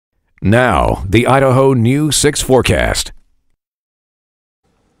Now, the Idaho News 6 forecast.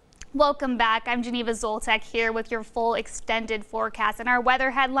 Welcome back. I'm Geneva Zoltek here with your full extended forecast. And our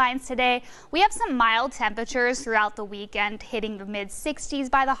weather headlines today, we have some mild temperatures throughout the weekend, hitting the mid-60s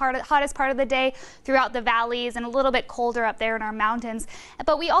by the hottest part of the day throughout the valleys, and a little bit colder up there in our mountains.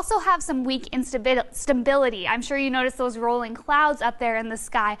 But we also have some weak instability. I'm sure you noticed those rolling clouds up there in the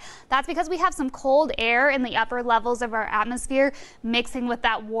sky. That's because we have some cold air in the upper levels of our atmosphere mixing with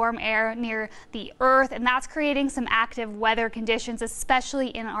that warm air near the earth, and that's creating some active weather conditions, especially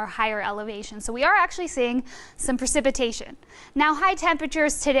in our higher elevation. So we are actually seeing some precipitation. Now, high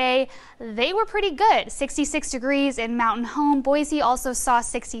temperatures today, they were pretty good. 66 degrees in Mountain Home. Boise also saw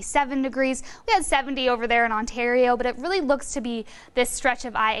 67 degrees. We had 70 over there in Ontario, but it really looks to be this stretch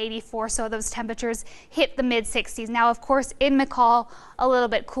of I-84, so those temperatures hit the mid-60s. Now, of course, in McCall, a little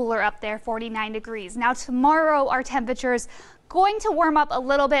bit cooler up there, 49 degrees. Now, tomorrow, our temperatures going to warm up a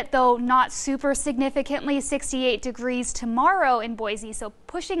little bit, though not super significantly. 68 degrees tomorrow in Boise, so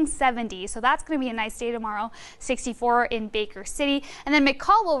pushing 70. So that's going to be a nice day tomorrow. 64 in Baker City. And then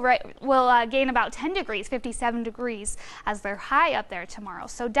McCall will gain about 10 degrees, 57 degrees as their high up there tomorrow.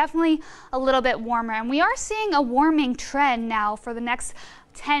 So definitely a little bit warmer. And we are seeing a warming trend now for the next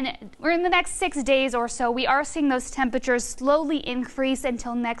in the next 6 days or so. We are seeing those temperatures slowly increase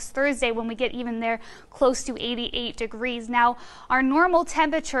until next Thursday, when we get even there close to 88 degrees. Now, our normal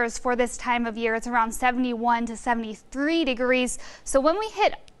temperatures for this time of year, it's around 71 to 73 degrees. So when we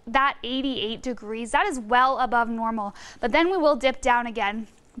hit that 88 degrees, that is well above normal. But then we will dip down again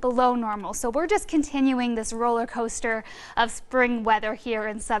below normal. So we're just continuing this roller coaster of spring weather here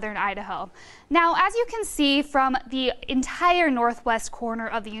in southern Idaho. Now, as you can see from the entire northwest corner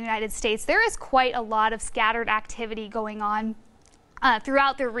of the United States, there is quite a lot of scattered activity going on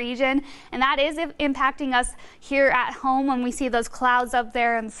throughout the region, and that is impacting us here at home when we see those clouds up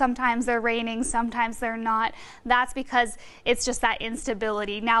there, and sometimes they're raining, sometimes they're not. That's because it's just that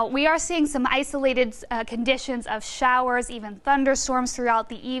instability. Now, we are seeing some isolated conditions of showers, even thunderstorms throughout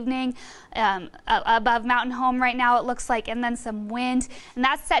the evening above Mountain Home right now, it looks like, and then some wind, and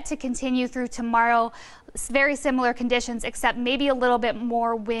that's set to continue through tomorrow. Very similar conditions, except maybe a little bit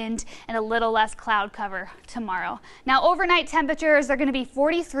more wind and a little less cloud cover tomorrow. Now, overnight temperatures are going to be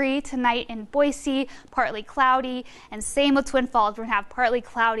 43 tonight in Boise, partly cloudy, and same with Twin Falls. We're going to have partly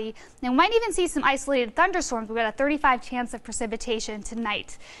cloudy, and we might even see some isolated thunderstorms. We've got a 35% chance of precipitation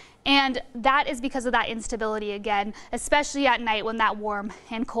tonight. And that is because of that instability again, especially at night when that warm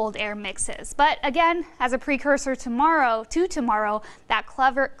and cold air mixes. But again, as a precursor to tomorrow, that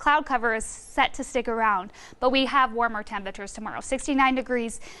cloud cover is set to stick around. But we have warmer temperatures tomorrow. 69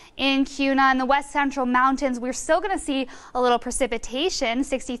 degrees in Kuna. In the west central mountains, we're still going to see a little precipitation.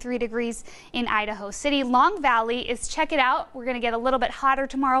 63 degrees in Idaho City. Long Valley is, check it out, we're going to get a little bit hotter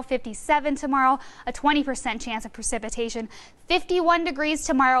tomorrow. 57 tomorrow, a 20% chance of precipitation. 51 degrees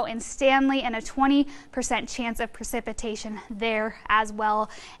tomorrow in Stanley, and a 20% chance of precipitation there as well.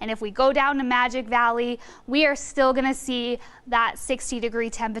 And if we go down to Magic Valley, we are still going to see that 60-degree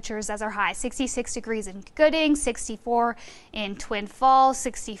temperatures as our high. 66 degrees in Gooding, 64 in Twin Falls,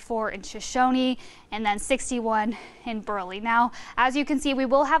 64 in Shoshone, and then 61 in Burley. Now, as you can see, we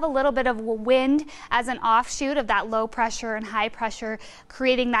will have a little bit of wind as an offshoot of that low pressure and high pressure,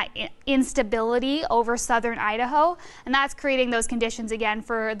 creating that instability over southern Idaho, and that's creating those conditions again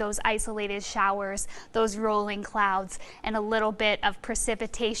for those isolated showers, those rolling clouds, and a little bit of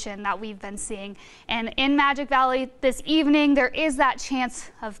precipitation that we've been seeing. And in Magic Valley this evening, there is that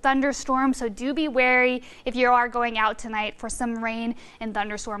chance of thunderstorms, so do be wary if you are going out tonight for some rain and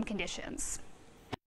thunderstorm conditions.